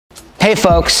Hey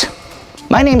folks,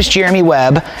 my name is Jeremy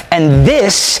Webb, and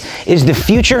this is the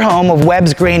future home of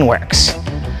Webb's Grainworks.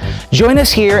 Join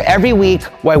us here every week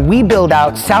while we build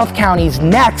out South County's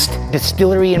next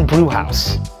distillery and brew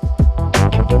house.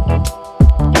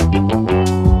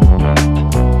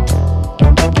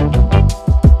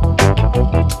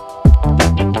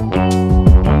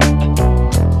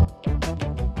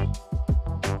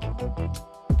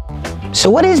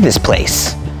 So what is this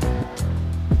place?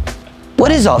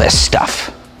 What is all this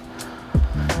stuff?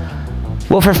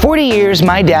 Well, for 40 years,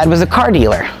 my dad was a car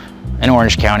dealer in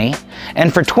Orange County,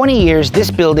 and for 20 years, this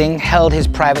building held his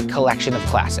private collection of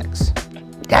classics.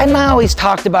 Dad and I always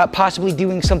talked about possibly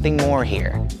doing something more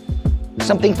here,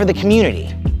 something for the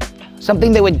community,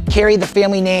 something that would carry the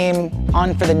family name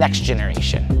on for the next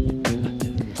generation.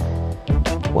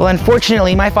 Well,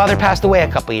 unfortunately, my father passed away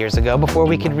a couple years ago before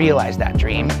we could realize that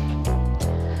dream.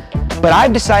 But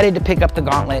I've decided to pick up the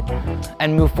gauntlet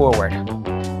and move forward.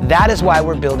 That is why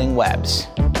we're building Webb's.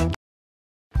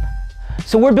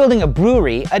 So we're building a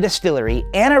brewery, a distillery,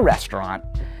 and a restaurant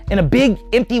in a big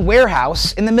empty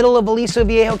warehouse in the middle of Aliso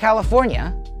Viejo,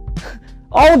 California,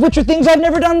 all of which are things I've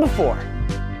never done before.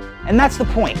 And that's the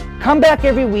point. Come back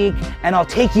every week and I'll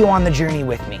take you on the journey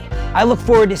with me. I look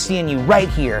forward to seeing you right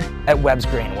here at Webb's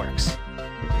Grainworks.